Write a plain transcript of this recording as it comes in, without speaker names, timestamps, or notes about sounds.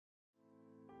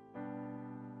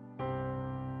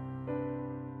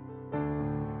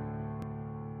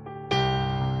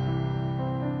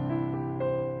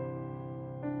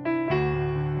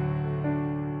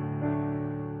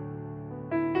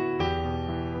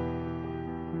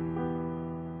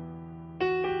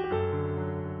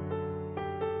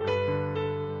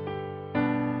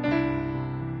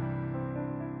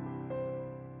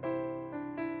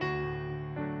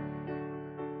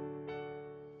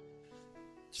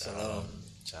Shalom.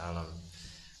 Shalom.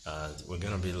 We're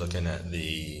going to be looking at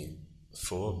the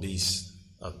 4 beasts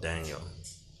of Daniel.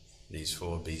 These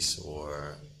 4 beasts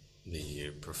were the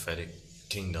prophetic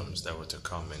kingdoms that were to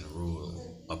come and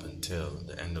rule up until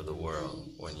the end of the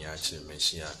world, when Yache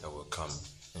Mashiach will come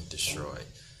and destroy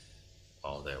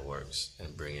all their works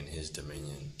and bring in his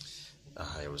dominion.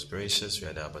 It was gracious. We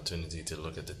had the opportunity to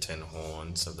look at the 10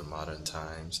 horns of the modern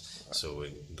times. So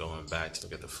we're going back to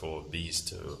look at the 4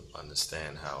 beasts to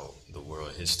understand how the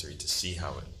world history, to see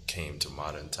how it came to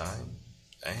modern time,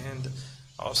 and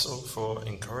also for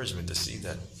encouragement to see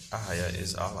that Ahaya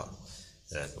is Allah,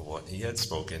 that what he had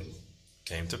spoken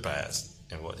came to pass,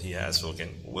 and what he has spoken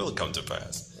will come to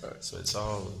pass. Right. So it's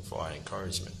all for our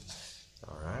encouragement.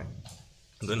 All right.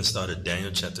 I'm going to start at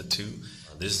Daniel chapter 2.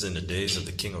 This is in the days of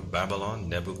the king of Babylon,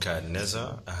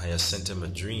 Nebuchadnezzar. Ahaya sent him a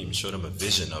dream, showed him a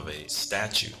vision of a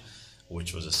statue,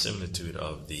 which was a similitude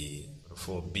of the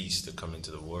 4 beasts that come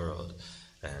into the world.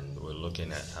 And we're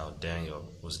looking at how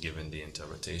Daniel was given the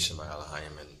interpretation by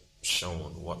Elohim and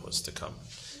shown what was to come,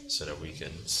 so that we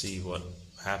can see what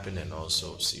happened and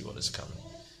also see what is coming.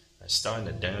 Starting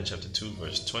at Daniel chapter 2,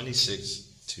 verse 26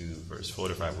 to verse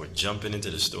 45. We're jumping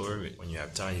into the story. When you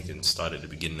have time, you can start at the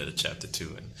beginning of the chapter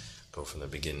 2 and go from the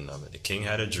beginning of it. The king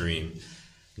had a dream.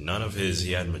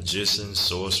 He had magicians,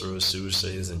 sorcerers,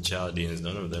 soothsayers, and Chaldeans.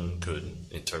 None of them could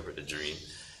interpret the dream.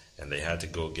 And they had to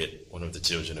go get one of the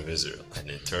children of Israel. And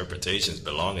the interpretations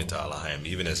belonging to Elohim,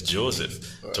 even as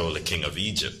Joseph told the king of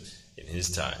Egypt in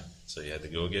his time. So he had to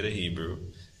go get a Hebrew,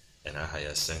 and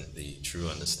Ahaya sent the true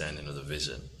understanding of the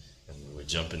vision. And we're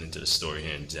jumping into the story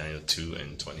here in Daniel 2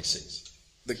 and 26.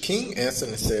 The king answered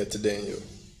and said to Daniel,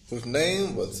 whose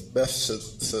name was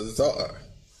Belshazzar,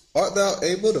 art thou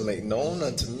able to make known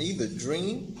unto me the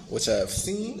dream which I have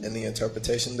seen and the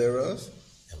interpretation thereof?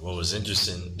 And what was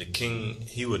interesting, the king,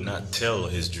 he would not tell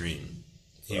his dream.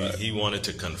 He wanted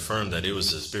to confirm that it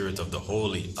was the spirit of the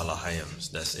holy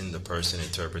Elohims that's in the person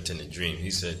interpreting the dream. He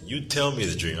said, you tell me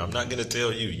the dream. I'm not going to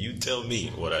tell you. You tell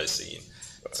me what I see.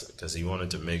 Because he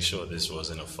wanted to make sure this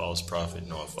wasn't a false prophet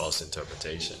nor a false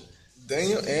interpretation.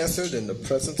 Daniel answered in the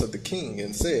presence of the king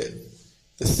and said,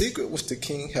 the secret which the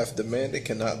king hath demanded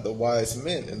cannot the wise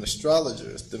men and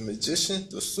astrologers, the magicians,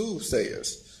 the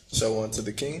soothsayers, show unto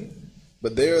the king.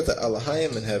 But there is the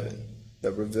Elohim in heaven,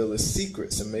 that revealeth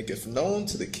secrets and maketh known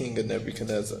to the king of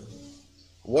Nebuchadnezzar.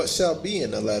 What shall be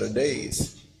in the latter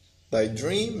days? Thy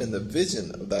dream and the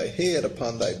vision of thy head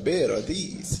upon thy bed are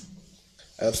these.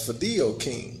 As for thee, O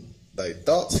king, thy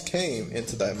thoughts came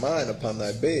into thy mind upon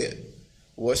thy bed,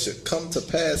 what should come to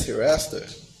pass hereafter.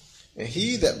 And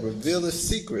he that revealeth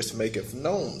secrets maketh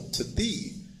known to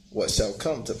thee what shall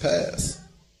come to pass.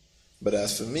 But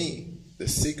as for me, the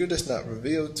secret is not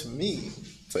revealed to me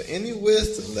for any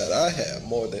wisdom that I have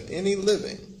more than any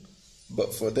living,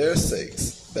 but for their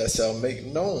sakes that shall make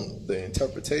known the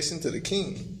interpretation to the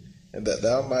king, and that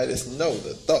thou mightest know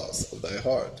the thoughts of thy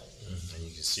heart. And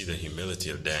you can see the humility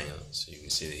of Daniel, so you can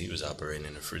see that he was operating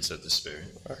in the fruits of the Spirit.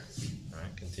 All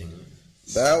right, continue.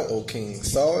 Thou, O king,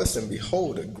 sawest and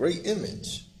behold a great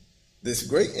image. This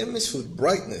great image whose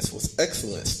brightness was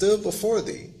excellent stood before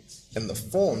thee, and the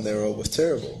form thereof was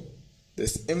terrible.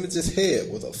 This image's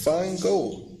head was of fine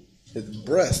gold, his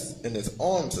breast and his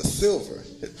arms of silver,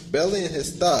 his belly and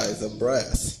his thighs of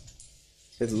brass,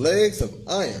 his legs of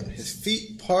iron, his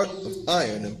feet part of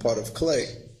iron and part of clay.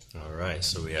 All right,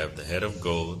 so we have the head of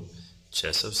gold,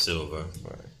 chest of silver.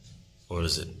 What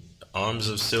is it? Arms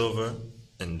of silver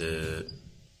and the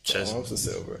chest. The arms of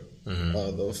silver.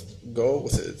 Those gold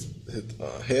was his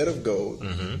head of gold.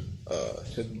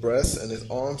 His breasts and his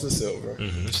arms of silver.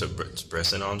 So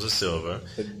breasts and arms of silver.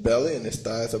 His belly and his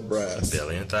thighs of brass.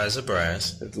 Belly and thighs of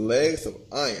brass. His legs of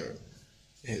iron.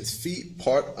 His feet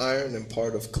part iron and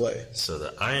part of clay. So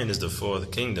the iron is the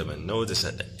 4th kingdom. And notice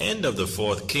at the end of the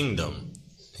 4th kingdom,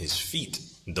 his feet,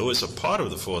 though it's a part of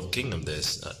the 4th kingdom,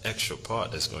 there's an extra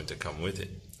part that's going to come with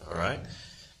it. All right?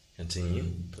 Continue,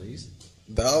 please.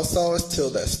 Thou sawest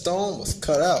till that stone was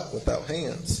cut out without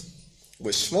hands,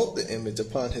 which smote the image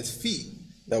upon his feet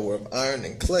that were of iron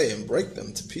and clay, and brake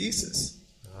them to pieces.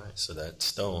 All right, so that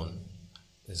stone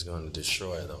is going to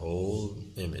destroy the whole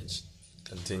image.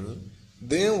 Continue.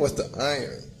 Then was the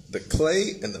iron, the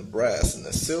clay, and the brass, and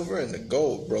the silver, and the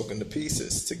gold broken to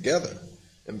pieces together,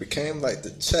 and became like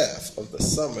the chaff of the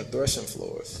summer threshing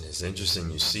floors. And it's interesting,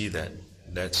 you see that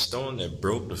stone that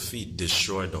broke the feet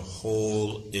destroyed the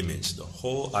whole image, the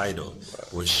whole idol,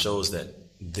 which shows that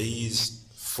these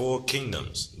 4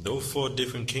 kingdoms, those 4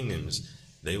 different kingdoms,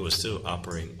 they were still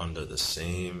operating under the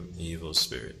same evil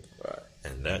spirit.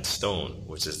 And that stone,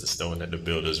 which is the stone that the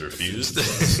builders refused,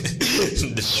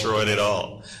 destroyed it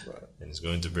all. And it's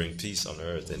going to bring peace on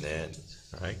earth in the end.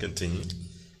 All right, continue.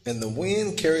 And the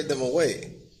wind carried them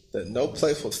away, that no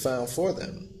place was found for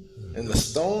them. And the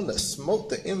stone that smote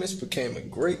the image became a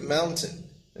great mountain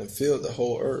and filled the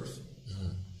whole earth.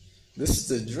 This is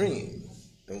the dream,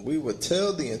 and we will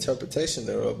tell the interpretation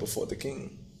thereof before the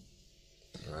king.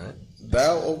 All right.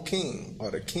 Thou, O king,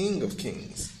 art the king of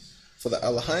kings. For the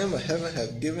Elohim of heaven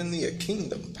hath given thee a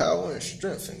kingdom, power, and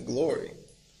strength, and glory.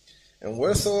 And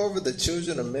wheresoever the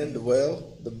children of men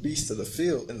dwell, the beasts of the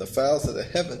field and the fowls of the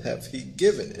heaven hath he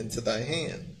given into thy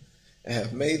hand, and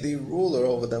hath made thee ruler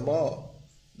over them all.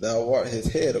 Thou art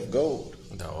his head of gold.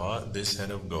 Thou art this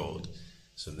head of gold.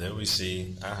 So there we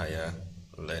see Ahaya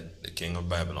let the king of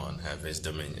Babylon have his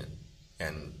dominion.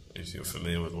 And if you're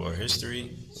familiar with war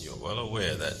history, you're well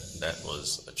aware that that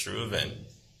was a true event,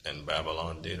 and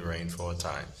Babylon did reign for a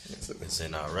time. It's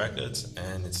in our records,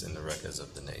 and it's in the records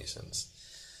of the nations.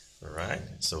 All right?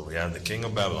 So we have the king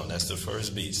of Babylon. That's the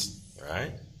first beast. All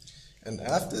right? And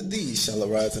after thee shall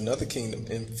arise another kingdom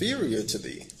inferior to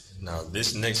thee. Now,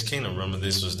 this next kingdom, remember,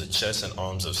 this was the chest and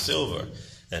arms of silver.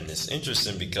 And it's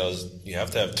interesting because you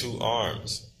have to have two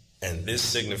arms. And this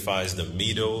signifies the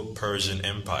Medo-Persian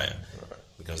Empire.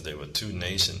 Because there were two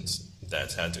nations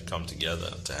that had to come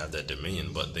together to have that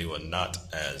dominion. But they were not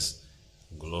as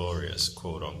glorious,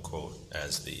 quote unquote,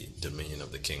 as the dominion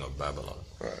of the king of Babylon.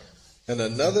 Right. And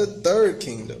another third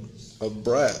kingdom of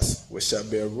brass, which shall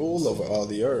bear rule over all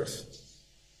the earth.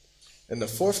 And the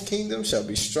fourth kingdom shall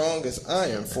be strong as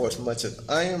iron, forasmuch as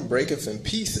iron breaketh in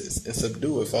pieces and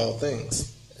subdueth all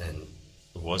things. And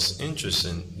what's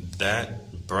interesting,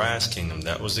 that brass kingdom,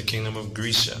 that was the kingdom of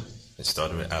Grecia. It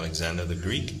started with Alexander the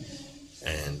Greek,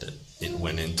 and it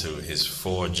went into his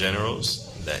four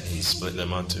generals that he split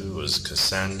them onto. It was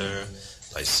Cassander,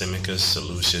 Lysimachus,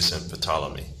 Seleucus, and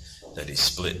Ptolemy. That he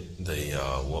split the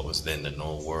what was then the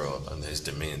known world under his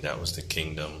dominion. That was the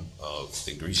kingdom of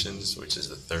the Grecians, which is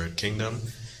the third kingdom.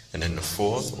 And then the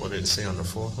fourth, what did it say on the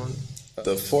fourth one?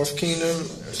 The fourth kingdom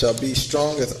shall be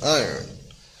strong as iron,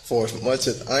 forasmuch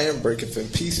as iron breaketh in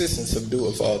pieces and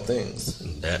subdueth all things.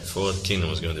 And that fourth kingdom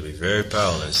was going to be very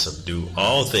powerful and subdue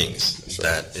all things. That's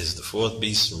right. That is the fourth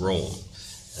beast, Rome.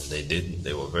 And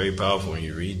they were very powerful. When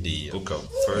you read the book of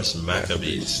First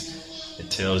Maccabees, it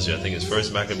tells you, I think it's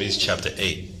First Maccabees chapter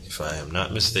 8, if I am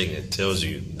not mistaken, it tells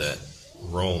you that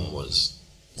Rome was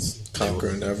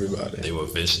conquering everybody. They were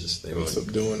vicious. They were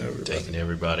subduing everybody. Taking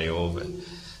everybody over.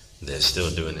 They're still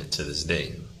doing it to this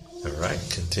day. All right,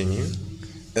 continue.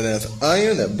 And as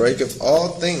iron that breaketh all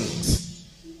things,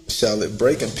 shall it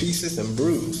break in pieces and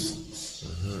bruise.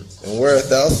 And whereas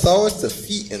thou sawest the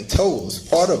feet and toes,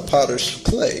 part of potter's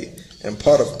clay and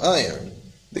part of iron,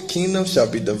 the kingdom shall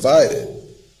be divided.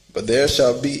 But there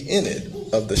shall be in it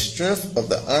of the strength of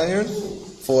the iron,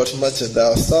 forasmuch as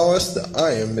thou sawest the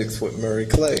iron mixed with murky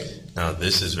clay. Now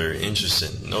this is very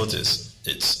interesting. Notice,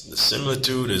 the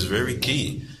similitude is very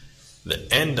key. The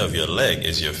end of your leg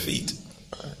is your feet.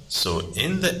 So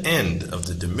in the end of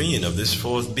the dominion of this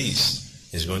fourth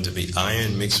beast is going to be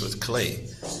iron mixed with clay.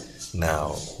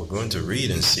 Now we're going to read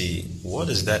and see, what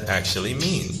does that actually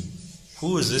mean?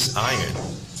 Who is this iron?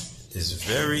 It's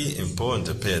very important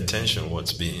to pay attention to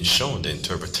what's being shown, the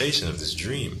interpretation of this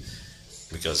dream.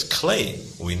 Because clay,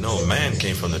 we know man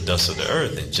came from the dust of the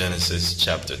earth in Genesis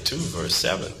chapter 2, verse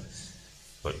 7.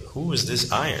 But who is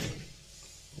this iron?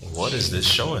 What is this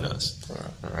showing us?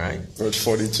 All right. Verse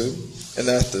 42. And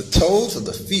as the toes of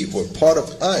the feet were part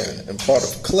of iron and part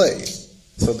of clay,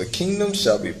 so the kingdom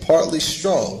shall be partly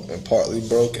strong and partly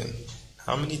broken.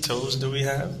 How many toes do we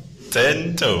have?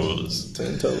 10 toes.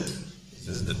 10 toes. This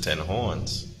is the 10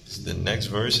 horns. The next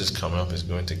verse is coming up is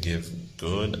going to give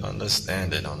good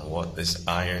understanding on what this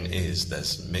iron is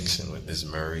that's mixing with this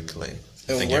murky clay.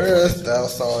 And whereas thou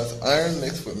sawest iron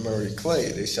mixed with murky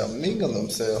clay, they shall mingle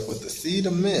themselves with the seed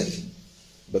of men,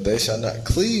 but they shall not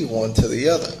cleave one to the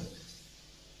other,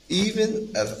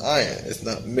 even as iron is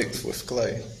not mixed with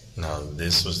clay. Now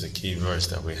this was the key verse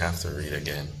that we have to read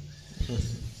again.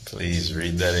 Please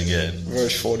read that again.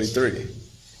 Verse 43.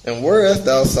 And whereas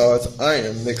thou sawest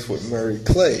iron mixed with murky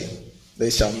clay, they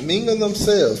shall mingle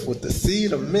themselves with the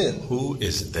seed of men. Who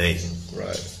is they?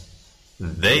 Right.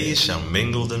 They shall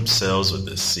mingle themselves with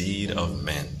the seed of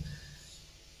men.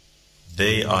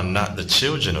 They are not the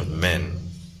children of men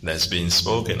that's being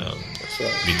spoken of. That's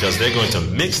right. Because they're going to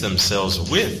mix themselves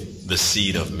with the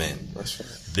seed of men. That's right.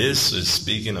 This is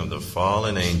speaking of the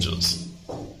fallen angels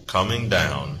coming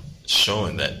down,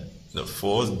 showing that the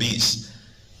fourth beast,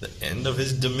 the end of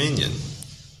his dominion,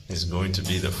 is going to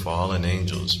be the fallen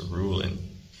angels ruling.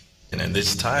 And then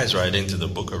this ties right into the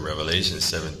book of Revelation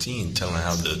 17, telling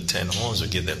how the 10 horns will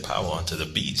give their power unto the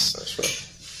beast. That's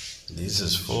right. This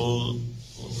is full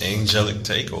angelic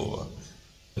takeover.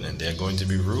 And they're going to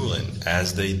be ruling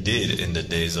as they did in the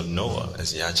days of Noah,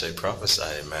 as Yache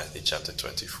prophesied in Matthew chapter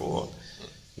 24.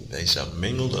 They shall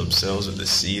mingle themselves with the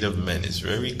seed of men. It's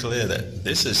very clear that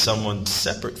this is someone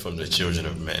separate from the children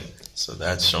of men. So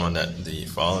that's showing that the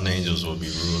fallen angels will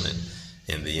be ruling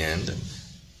in the end.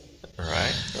 All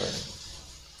right?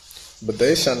 But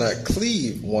they shall not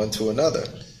cleave one to another,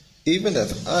 even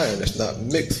as iron is not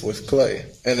mixed with clay.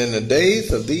 And in the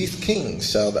days of these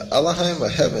kings shall the Elohim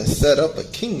of heaven set up a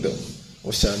kingdom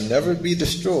which shall never be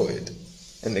destroyed,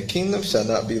 and the kingdom shall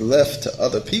not be left to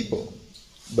other people,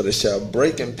 but it shall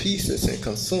break in pieces and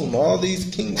consume all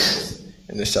these kingdoms,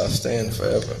 and it shall stand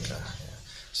forever.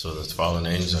 So the fallen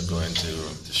angels are going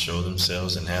to show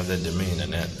themselves and have their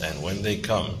dominion, and when they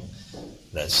come,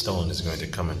 that stone is going to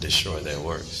come and destroy their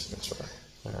works. That's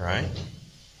right. All right?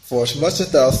 For as much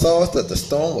as thou sawest that the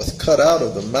stone was cut out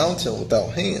of the mountain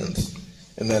without hands,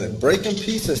 and that it brake in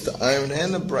pieces the iron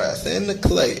and the brass and the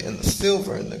clay and the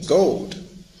silver and the gold,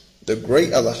 the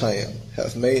great Elohim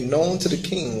hath made known to the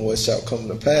king what shall come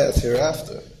to pass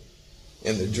hereafter.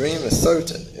 And the dream is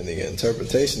certain, and the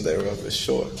interpretation thereof is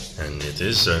sure. And it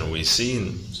is certain. We've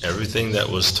seen everything that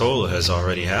was told has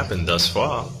already happened thus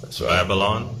far. That's right.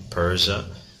 Babylon, Persia,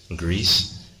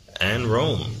 Greece, and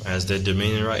Rome as their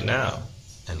dominion right now.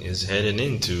 And is heading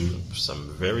into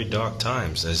some very dark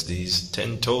times as these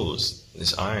 10 toes,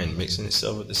 this iron mixing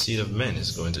itself with the seed of men,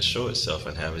 is going to show itself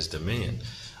and have its dominion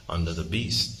under the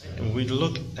beast. And we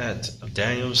look at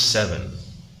Daniel 7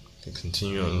 to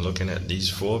continue on looking at these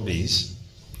 4 beasts.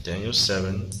 Daniel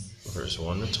 7, verse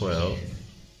 1 to 12.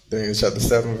 Daniel chapter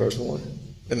 7, verse 1.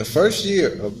 In the first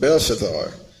year of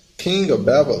Belshazzar, king of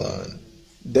Babylon,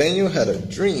 Daniel had a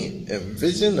dream and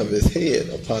vision of his head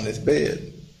upon his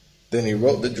bed. Then he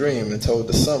wrote the dream and told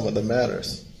the sum of the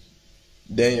matters.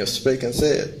 Daniel spake and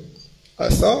said, I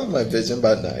saw in my vision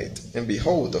by night, and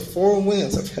behold, the 4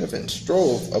 winds of heaven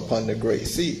strove upon the great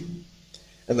sea.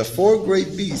 And the 4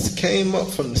 great beasts came up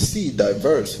from the sea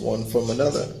diverse one from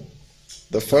another.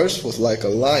 The first was like a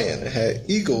lion and had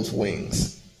eagle's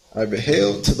wings. I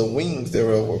beheld till the wings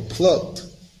thereof were plucked,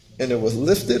 and it was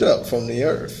lifted up from the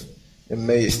earth, and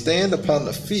made stand upon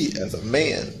the feet as a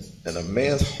man, and a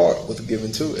man's heart was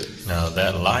given to it. Now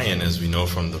that lion, as we know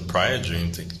from the prior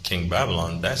dream to King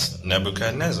Babylon, that's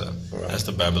Nebuchadnezzar. Right. That's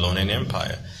the Babylonian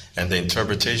Empire. And the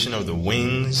interpretation of the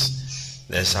wings,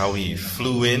 that's how he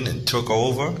flew in and took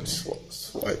over.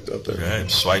 Swiped up everything.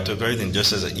 Right, swiped up everything.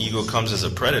 Just as an eagle comes as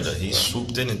a predator, he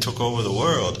swooped in and took over the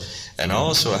world. And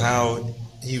also how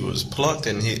he was plucked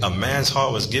and a man's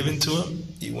heart was given to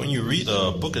him. When you read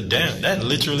the book of Daniel, that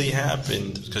literally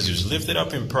happened because he was lifted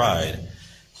up in pride.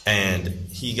 And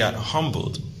he got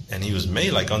humbled, and he was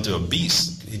made like unto a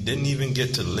beast. He didn't even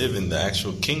get to live in the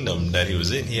actual kingdom that he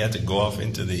was in. He had to go off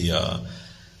into the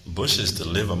bushes to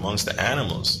live amongst the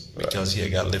animals because he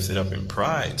had got lifted up in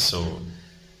pride. So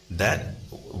that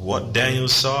what Daniel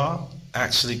saw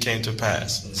actually came to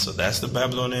pass. So that's the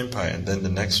Babylonian Empire. And then the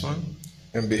next one.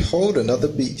 And behold, another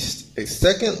beast, a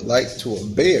second like to a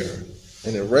bear,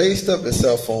 and it raised up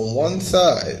itself on one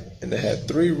side, and it had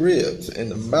 3 ribs in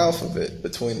the mouth of it,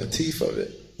 between the teeth of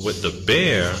it. With the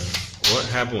bear, what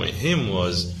happened with him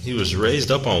was he was raised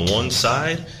up on one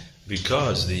side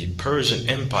because the Persian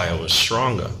Empire was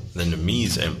stronger than the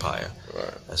Medes Empire.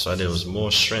 Right. That's why there was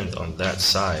more strength on that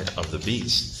side of the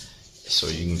beast. So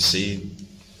you can see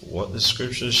what the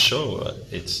scriptures show.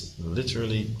 It's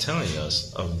literally telling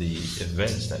us of the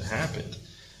events that happened.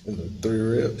 And the 3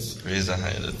 ribs.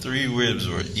 The 3 ribs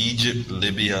were Egypt,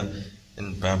 Libya,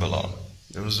 and Babylon.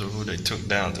 Those are who they took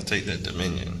down to take their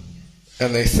dominion.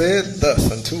 And they said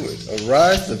thus unto it,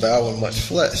 Arise, devour much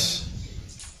flesh.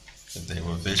 And they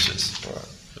were vicious.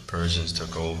 Right. The Persians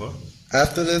took over.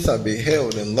 After this I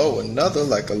beheld, and lo, another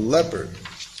like a leopard,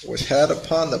 which had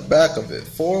upon the back of it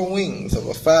 4 wings of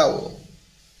a fowl.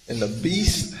 And the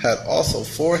beast had also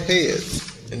 4 heads,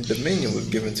 and dominion was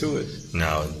given to it.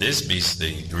 Now, this beast,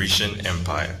 the Grecian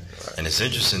Empire. Right. And it's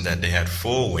interesting that they had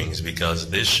 4 wings because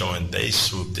this showing they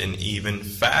swooped in even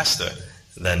faster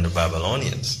than the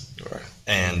Babylonians. Right.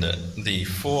 And the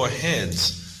 4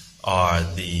 heads are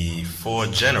the 4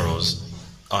 generals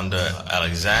under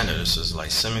Alexander. This is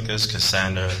Lysimachus,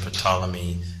 Cassander,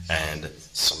 Ptolemy, and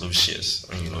Seleucus.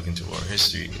 When you look into our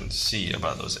history, you can see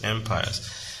about those empires.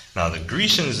 Now, the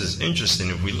Grecians is interesting.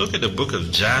 If we look at the book of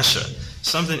Yache,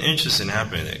 something interesting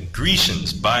happened. The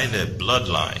Grecians, by their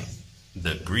bloodline,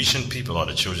 the Grecian people are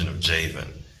the children of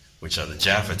Javan, which are the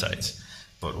Japhetites.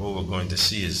 But what we're going to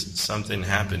see is something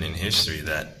happened in history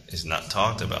that is not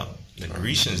talked about. The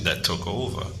Grecians that took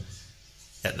over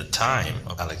at the time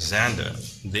of Alexander,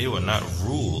 they were not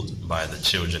ruled by the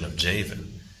children of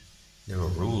Javan. They were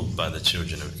ruled by the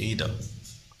children of Edom.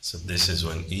 So this is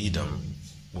when Edom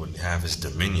would have his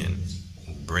dominion,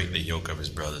 break the yoke of his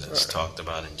brothers. It's talked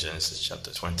about in Genesis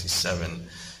chapter 27,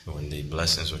 when the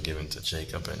blessings were given to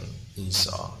Jacob and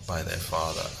Esau by their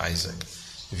father Isaac.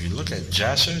 If you look at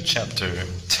Yache chapter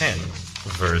 10,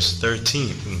 verse 13,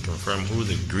 you can confirm who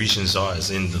the Grecians are,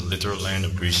 as in the literal land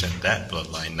of Grecia, that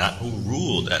bloodline, not who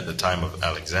ruled at the time of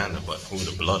Alexander, but who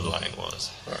the bloodline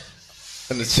was. Right.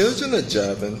 And the children of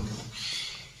Javan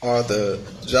are the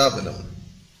Javanim,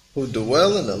 who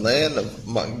dwell in the land of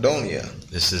Macedonia.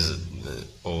 This is the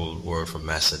old word for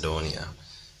Macedonia.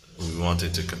 We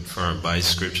wanted to confirm by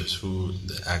scriptures who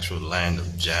the actual land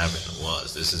of Javan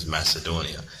was. This is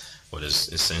Macedonia, what is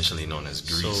essentially known as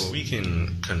Greece. So we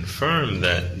can confirm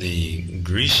that the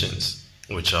Grecians,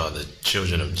 which are the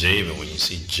children of Javan, when you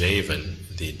see Javan,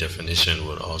 the definition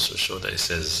would also show that it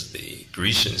says the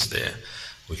Grecians there.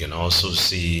 We can also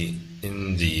see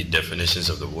in the definitions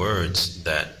of the words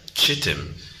that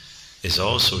Chittim is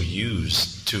also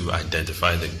used to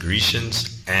identify the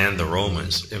Grecians and the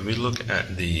Romans. If we look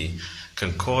at the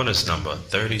concordance number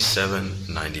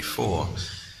 3794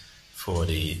 for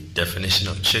the definition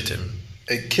of Chittim.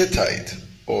 A Kittite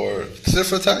or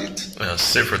Siphrotite?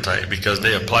 Siphrotite, because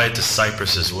they apply it to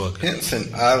Cyprus as well. Hence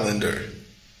an islander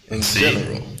in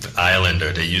general.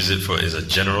 Islander, they use it for, is a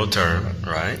general term,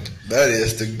 right? That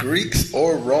is, the Greeks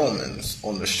or Romans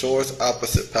on the shores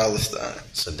opposite Palestine.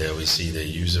 So there we see they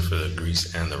use it for the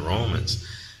Greeks and the Romans.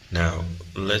 Now,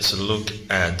 let's look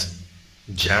at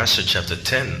Yache chapter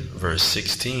 10, verse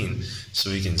 16,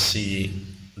 so we can see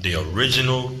the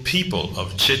original people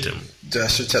of Chittim.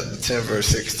 Yache chapter 10, verse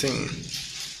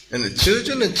 16. And the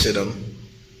children of Chittim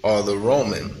are the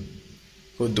Roman,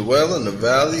 who dwell in the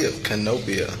valley of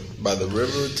Canopia by the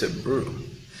river Tibru.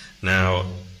 Now,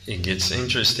 it gets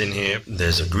interesting here.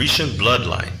 There's a Grecian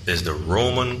bloodline. There's the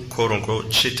Roman,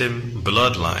 quote-unquote, Chittim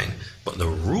bloodline. But the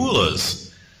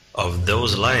rulers of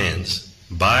those lands,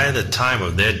 by the time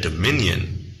of their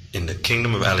dominion in the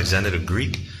kingdom of Alexander the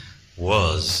Greek,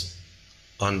 was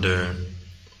under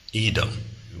Edom.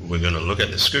 We're going to look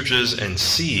at the scriptures and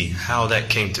see how that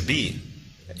came to be.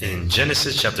 In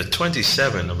Genesis chapter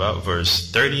 27, about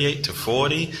verse 38 to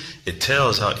 40, it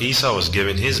tells how Esau was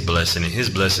given his blessing, and his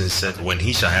blessing said, when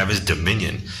he shall have his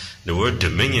dominion. The word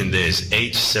dominion there is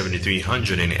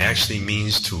H7300, and it actually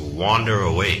means to wander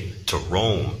away, to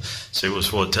roam. So it was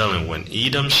foretelling, when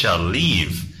Edom shall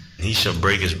leave, he shall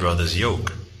break his brother's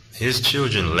yoke. His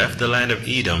children left the land of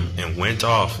Edom and went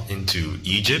off into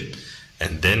Egypt,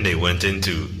 and then they went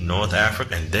into North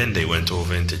Africa, and then they went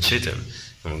over into Chittim.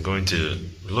 And we're going to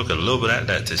look a little bit at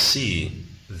that to see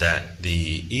that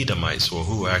the Edomites were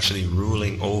who were actually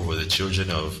ruling over the children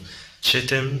of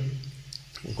Chittim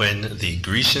when the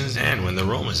Grecians and when the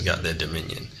Romans got their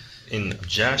dominion. In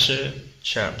Yache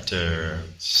chapter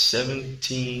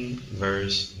 17,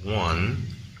 verse 1.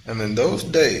 And in those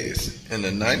days, in the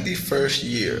 91st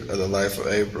year of the life of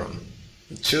Abram,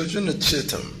 the children of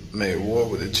Chittim made war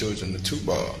with the children of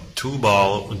Tubal.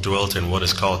 Tubal dwelt in what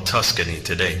is called Tuscany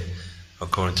today,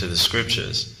 according to the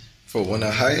scriptures. For when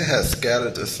Ahiah had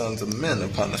scattered the sons of men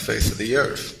upon the face of the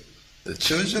earth, the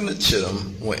children of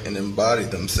Chittim went and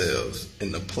embodied themselves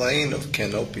in the plain of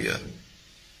Canopia,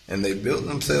 and they built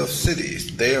themselves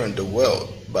cities there and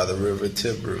dwelt by the river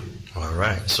Tibru. All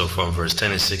right, so from verse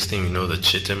 10 and 16, we know the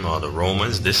Chittim are the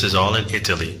Romans. This is all in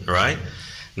Italy, right?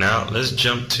 Now, let's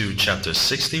jump to chapter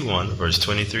 61, verse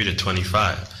 23 to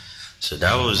 25. So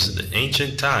that was the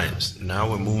ancient times. Now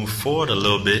we're moving forward a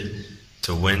little bit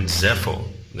to when Zepho,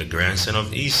 the grandson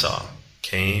of Esau,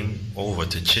 came over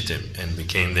to Chittim and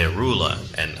became their ruler.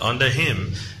 And under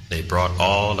him, they brought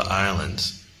all the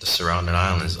islands, the surrounding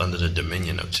islands, under the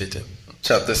dominion of Chittim.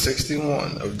 Chapter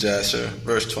 61 of Yache,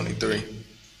 verse 23.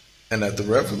 And at the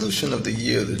revolution of the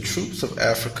year, the troops of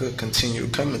Africa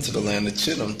continued coming to the land of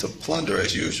Chittim to plunder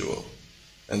as usual.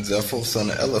 And Zepho, son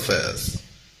of Eliphaz,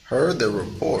 heard their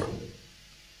report,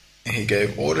 and he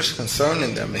gave orders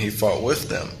concerning them, and he fought with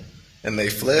them. And they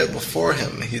fled before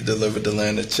him, and he delivered the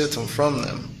land of Chittim from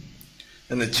them.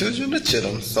 And the children of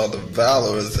Chittim saw the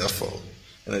valor of Zepho.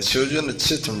 And the children of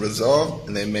Chittim resolved,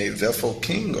 and they made Zepho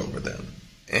king over them.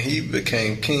 And he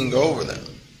became king over them.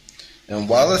 And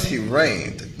whilst he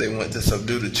reigned, they went to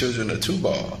subdue the children of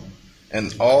Tubal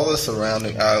and all the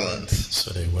surrounding islands.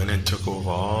 So they went and took over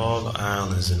all the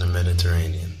islands in the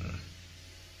Mediterranean.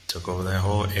 Took over that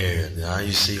whole area. Now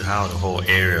you see how the whole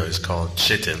area is called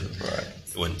Chittim. Right.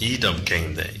 When Edom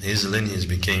came there, his lineage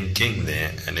became king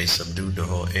there, and they subdued the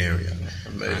whole area.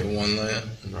 And made it one land.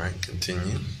 Right,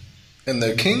 continue. And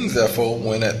their kings therefore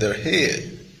went at their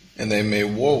head, and they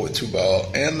made war with Tubal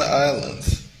and the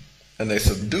islands, and they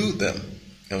subdued them.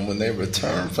 And when they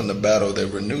returned from the battle, they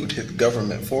renewed his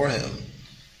government for him,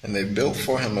 and they built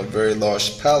for him a very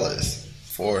large palace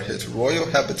for his royal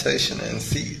habitation and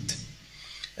seat.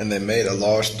 And they made a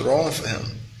large throne for him,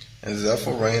 and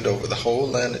therefore reigned over the whole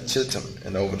land of Chittim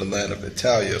and over the land of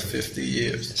Italia 50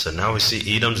 years. So now we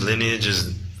see Edom's lineage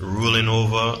is ruling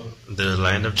over the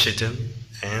land of Chittim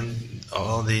and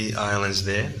all the islands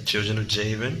there, children of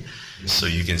Javan. So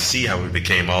you can see how it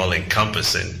became all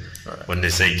encompassing. Right. When they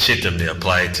say Chittim, they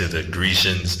apply it to the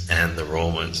Grecians and the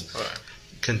Romans. Right.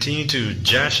 Continue to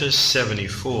Yache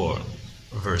 74,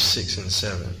 verse 6 and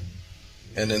 7.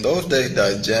 And in those days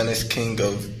died Janus, king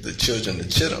of the children of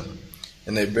Chittim,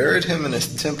 and they buried him in his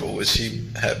temple which he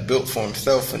had built for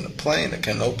himself in the plain of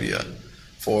Canopia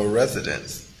for a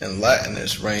residence. And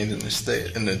Latinus reigned in his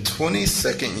stead. In the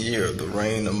 22nd year of the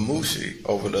reign of Mushi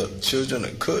over the children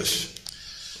of Cush,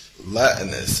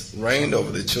 Latinus reigned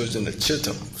over the children of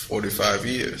Chittim 45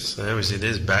 years. So there we see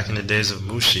this back in the days of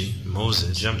Mushi,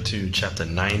 Moses. Jump to chapter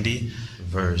 90,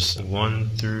 verse 1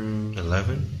 through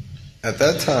 11. At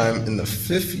that time, in the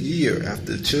 5th year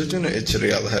after the children of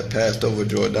Israel had passed over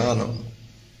Jordan,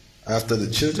 after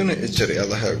the children of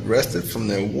Israel had rested from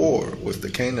their war with the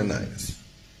Canaanites,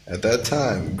 at that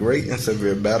time great and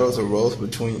severe battles arose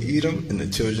between Edom and the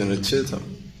children of Chittim,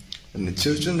 and the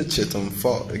children of Chittim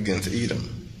fought against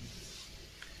Edom.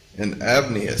 And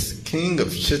Abneas, king of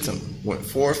Chittim, went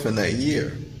forth in that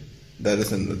year, that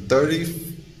is in the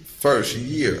 31st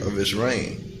year of his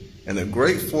reign, and a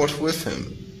great force with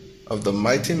him of the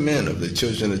mighty men of the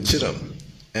children of Chittim,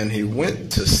 and he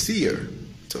went to Seir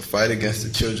to fight against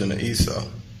the children of Esau.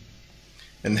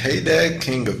 And Hadad,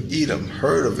 king of Edom,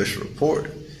 heard of his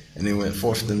report, and he went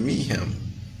forth to meet him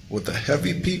with a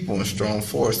heavy people and strong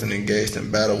force, and engaged in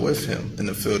battle with him in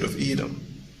the field of Edom.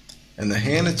 And the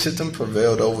hand of Chittim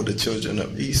prevailed over the children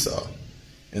of Esau,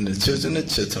 and the children of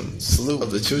Chittim slew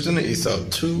of the children of Esau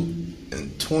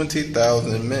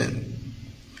 220,000 men.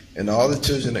 And all the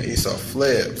children of Esau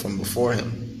fled from before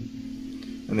him.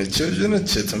 And the children of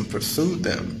Chittim pursued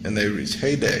them, and they reached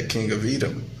Hadad, king of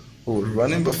Edom, who was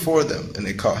running before them, and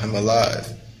they caught him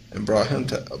alive, and brought him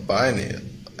to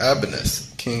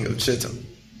Abneas, king of Chittim.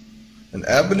 And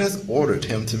Abneas ordered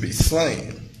him to be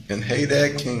slain, and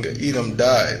Hadad, king of Edom,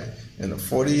 died in the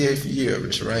 48th year of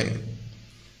his reign.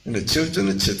 And the children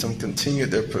of Chittim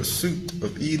continued their pursuit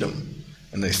of Edom,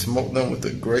 and they smote them with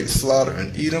a great slaughter,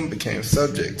 and Edom became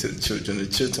subject to the children of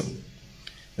Chittim.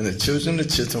 And the children of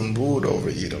Chittim ruled over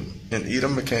Edom, and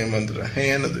Edom became under the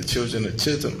hand of the children of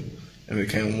Chittim, and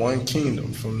became one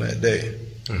kingdom from that day.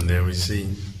 And there we see,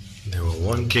 there were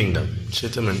one kingdom,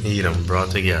 Chittim and Edom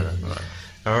brought together. Right.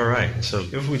 All right, so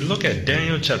if we look at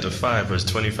Daniel chapter 5, verse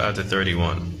 25 to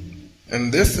 31.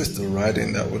 And this is the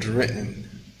writing that was written,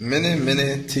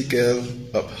 Mene Tekel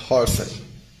Upharsin.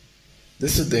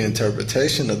 This is the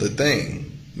interpretation of the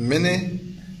thing.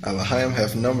 Mene, Elohim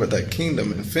hath numbered thy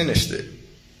kingdom and finished it.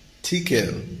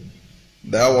 Tekel,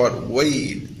 thou art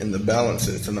weighed in the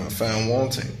balances and art found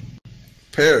wanting.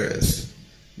 Peres,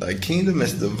 thy kingdom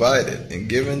is divided and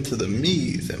given to the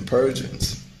Medes and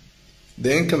Persians.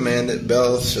 Then commanded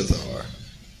Belshazzar,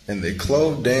 and they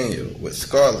clothed Daniel with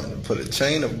scarlet, and put a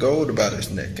chain of gold about his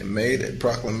neck, and made a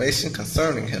proclamation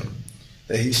concerning him,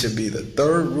 that he should be the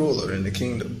third ruler in the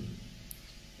kingdom.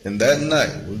 And that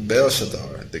night was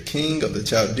Belshazzar, the king of the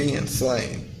Chaldeans,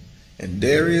 slain, and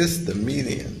Darius the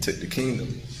Median took the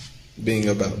kingdom, being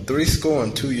about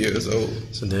 62 years old.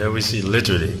 So there we see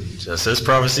literally, just as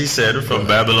prophecy said, from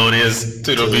Babylonians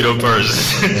to the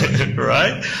Medo-Persians,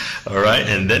 right? All right,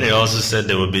 and then it also said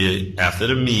there would be, after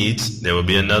the Medes, there would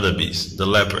be another beast, the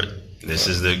leopard. This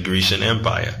is the Grecian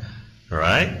Empire, all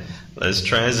right? Let's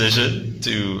transition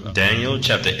to Daniel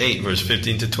chapter 8, verse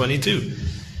 15 to 22.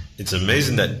 It's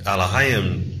amazing that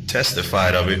Elohim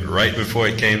testified of it right before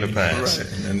it came to pass. Right,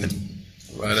 and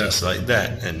right just like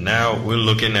that. And now we're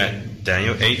looking at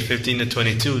Daniel 8, 15 to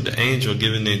 22, the angel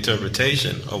giving the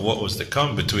interpretation of what was to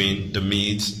come between the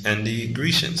Medes and the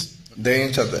Grecians.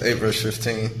 Daniel chapter 8, verse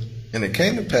 15. And it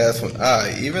came to pass when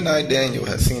I, even I, Daniel,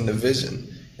 had seen the vision,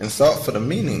 and sought for the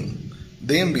meaning,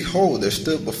 then behold, there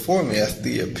stood before me as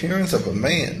the appearance of a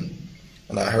man.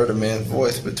 And I heard a man's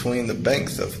voice between the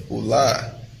banks of Ulai,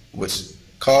 which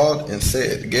called and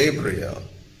said, Gabriel,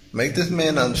 make this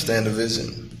man understand the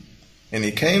vision. And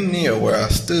he came near where I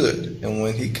stood, and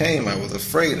when he came, I was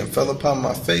afraid and fell upon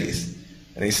my face.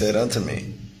 And he said unto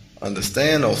me,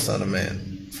 Understand, O son of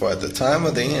man, for at the time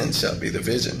of the end shall be the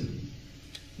vision.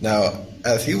 Now,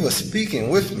 as he was speaking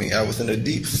with me, I was in a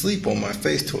deep sleep on my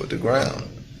face toward the ground.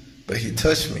 but he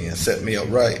touched me and set me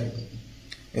upright.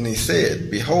 And he said,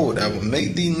 Behold, I will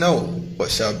make thee know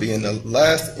what shall be in the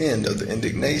last end of the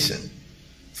indignation.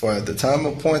 For at the time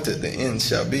appointed the end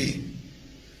shall be.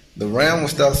 The ram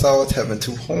which thou sawest having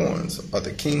 2 horns are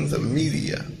the kings of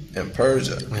Media and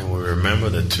Persia. And we remember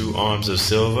the 2 arms of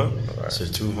silver. Right. So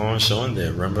 2 horns showing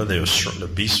there. Remember,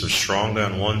 the beast was stronger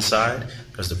on one side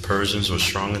because the Persians were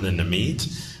stronger than the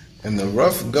Medes. And the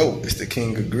rough goat is the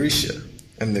king of Grecia.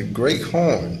 And the great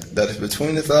horn that is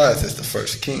between his eyes is the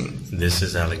first king. This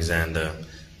is Alexander,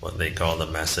 what they call the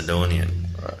Macedonian.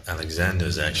 Right. Alexander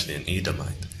is actually an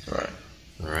Edomite. Right.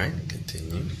 All right,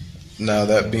 continue. Now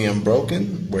that being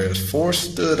broken, whereas 4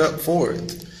 stood up for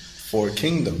it, 4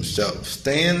 kingdoms shall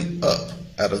stand up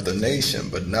out of the nation,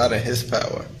 but not in his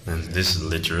power. And this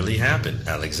literally happened.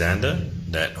 Alexander,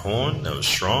 that horn that was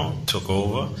strong, took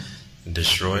over and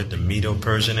destroyed the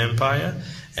Medo-Persian Empire.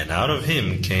 And out of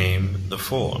him came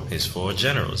his 4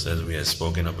 generals, as we had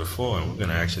spoken of before. And we're going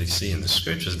to actually see in the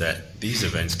scriptures that these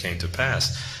events came to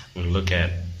pass. When we look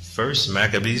at 1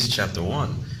 Maccabees chapter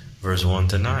 1, verse 1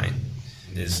 to 9.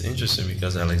 It's interesting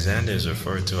because Alexander is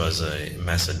referred to as a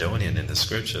Macedonian in the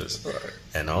scriptures. Right.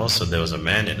 And also there was a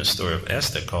man in the story of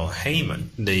Esther called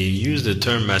Haman. They use the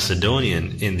term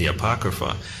Macedonian in the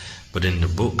Apocrypha, but in the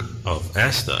book of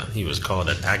Esther, he was called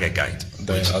an Agagite.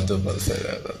 I was just about to say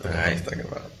that. That's what I was thinking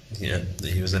about. Yeah,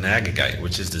 he was an Agagite,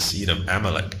 which is the seed of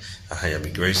Amalek. I be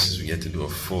gracious, we get to do a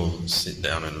full sit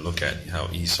down and look at how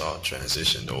Esau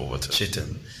transitioned over to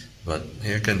Chittim. But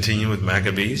here, continue with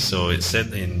Maccabees. So it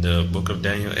said in the book of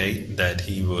Daniel 8 that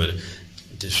he would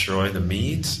destroy the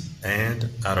Medes, and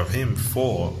out of him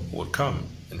 4 would come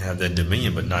and have their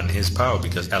dominion, but not in his power,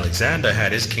 because Alexander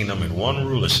had his kingdom in one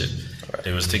rulership. Right.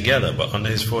 They was together, but under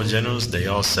his 4 generals, they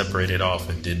all separated off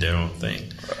and did their own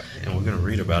thing. Right. And we're going to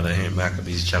read about that here in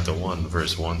Maccabees chapter 1,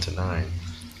 verse 1 to 9.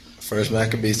 First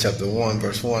Maccabees chapter 1,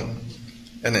 verse 1.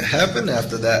 And it happened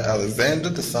after that Alexander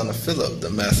the son of Philip the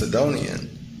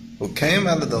Macedonian, who came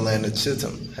out of the land of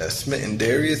Chittim, had smitten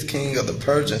Darius king of the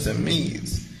Persians and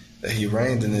Medes, that he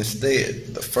reigned in his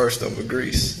stead, the first over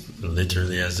Greece.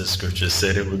 Literally as the scripture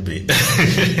said it would be.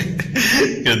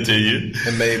 Continue.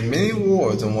 And made many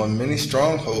wars and won many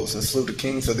strongholds and slew the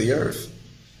kings of the earth,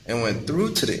 and went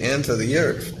through to the ends of the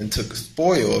earth, and took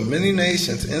spoil of many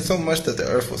nations, insomuch that the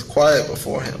earth was quiet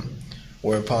before him,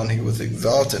 whereupon he was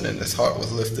exalted and his heart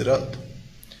was lifted up.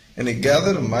 And he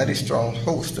gathered a mighty strong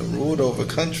host and ruled over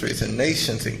countries and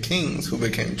nations and kings who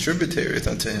became tributaries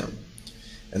unto him.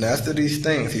 And after these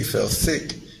things he fell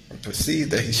sick and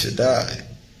perceived that he should die.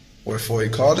 Wherefore he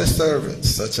called his servants,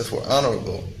 such as were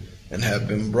honorable, and had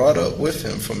been brought up with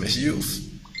him from his youth,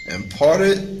 and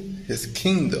parted his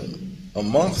kingdom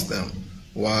amongst them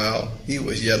while he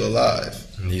was yet alive.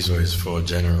 And these were his 4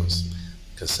 generals: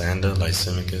 Cassander,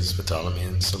 Lysimachus, Ptolemy,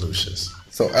 and Seleucus.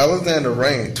 So Alexander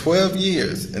reigned 12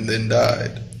 years and then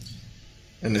died.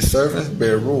 And his servants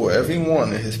bare rule every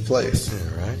one in his place.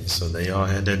 Yeah, right. So they all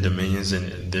had their dominions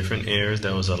in different areas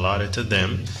that was allotted to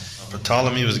them.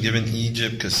 Ptolemy was given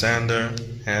Egypt, Cassander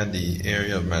had the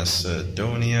area of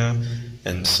Macedonia,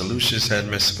 and Seleucus had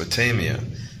Mesopotamia,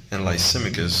 and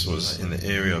Lysimachus was in the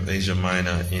area of Asia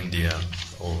Minor, India,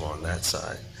 over on that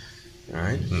side. All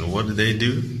right. And what did they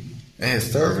do? And his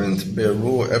servants bare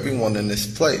rule every one in his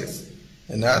place.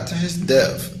 And after his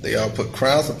death, they all put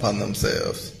crowns upon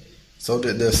themselves. So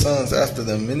did their sons after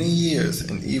them many years,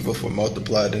 and evils were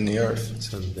multiplied in the earth.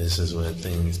 So this is where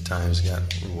times got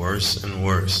worse and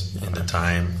worse in the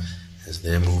time as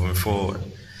they're moving forward.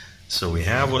 So we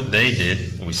have what they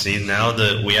did. We see now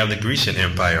that we have the Grecian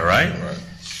Empire, right?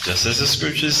 Just as the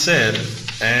scriptures said.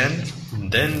 And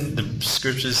then the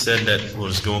scriptures said that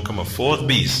was going to come a 4th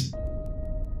beast.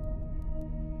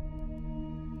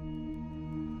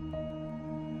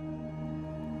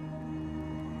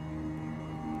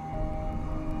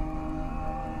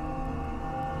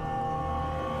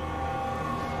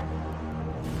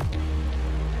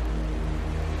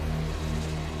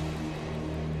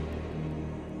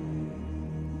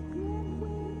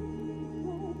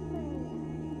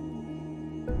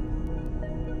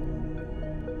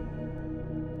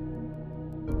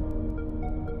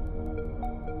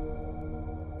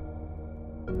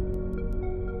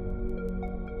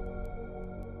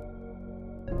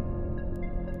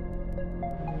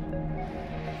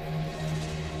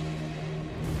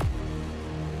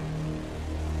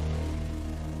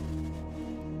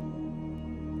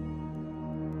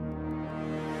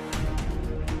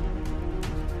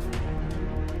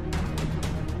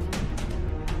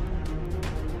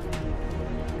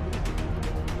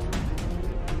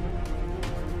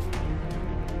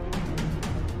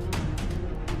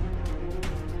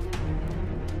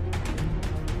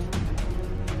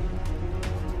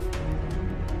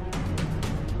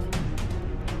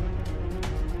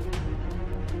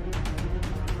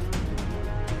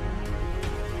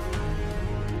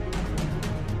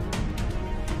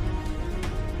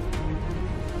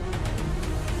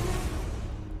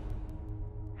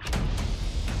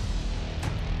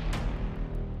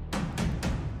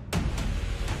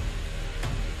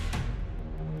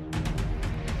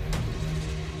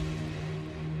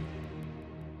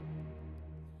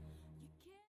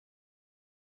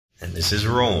 And this is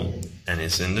Rome. And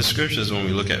it's in the scriptures when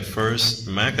we look at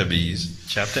 1 Maccabees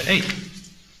chapter 8.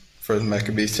 1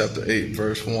 Maccabees chapter 8,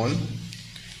 verse 1.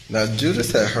 Now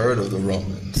Judas had heard of the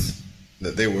Romans,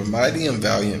 that they were mighty and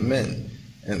valiant men,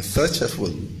 and such as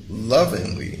would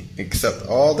lovingly accept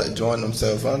all that joined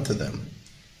themselves unto them,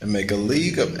 and make a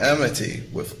league of amity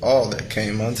with all that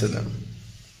came unto them,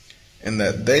 and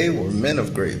that they were men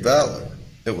of great valor.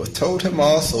 It was told him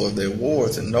also of their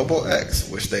wars and noble acts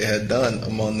which they had done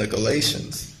among the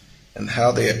Galatians, and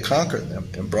how they had conquered them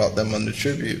and brought them under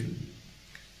tribute,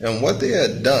 and what they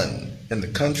had done in the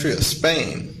country of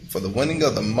Spain for the winning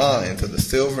of the mines of the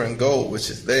silver and gold which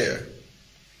is there,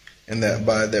 and that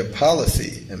by their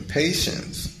policy and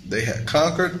patience they had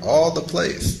conquered all the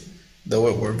place, though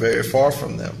it were very far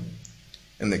from them.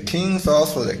 And the kings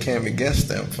also that came against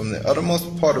them from the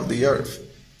uttermost part of the earth,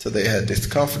 till they had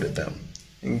discomfited them,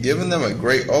 and given them a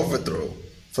great overthrow,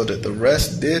 so that the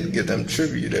rest did give them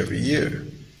tribute every year.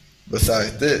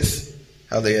 Besides this,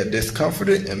 how they had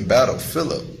discomfited in battle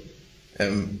Philip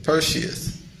and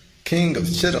Perseus, king of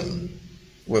Chittim,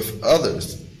 with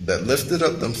others that lifted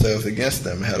up themselves against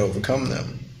them, had overcome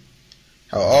them.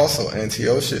 How also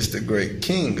Antiochus, the great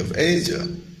king of Asia,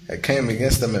 had came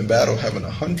against them in battle, having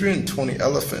 120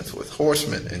 elephants with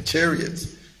horsemen and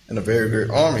chariots, and a very great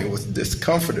army, was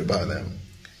discomfited by them.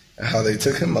 And how they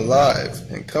took him alive,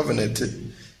 and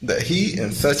covenanted that he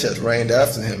and such as reigned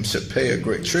after him should pay a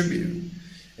great tribute,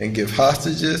 and give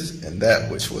hostages, and that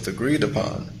which was agreed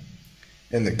upon.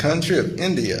 In the country of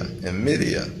India, and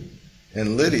Media,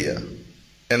 and Lydia,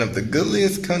 and of the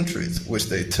goodliest countries which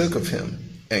they took of him,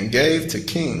 and gave to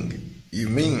King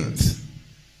Eumenes.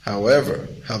 However,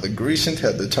 how the Grecians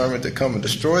had determined to come and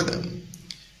destroy them,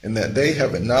 and that they,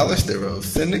 having knowledge thereof,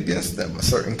 sinned against them a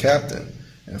certain captain,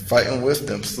 and fighting with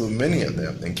them slew many of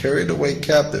them, and carried away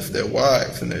captive their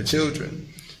wives and their children,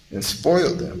 and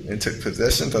spoiled them, and took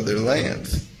possession of their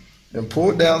lands, and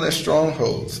pulled down their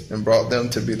strongholds, and brought them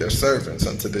to be their servants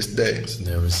unto this day. So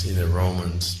there we see the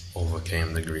Romans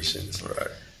overcame the Grecians. Right.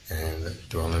 And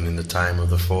dwelling in the time of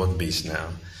the fourth beast now.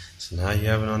 So now you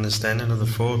have an understanding of the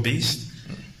fourth beast.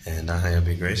 And I will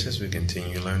be gracious, we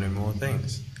continue learning more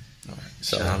things. All right.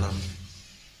 Shalom.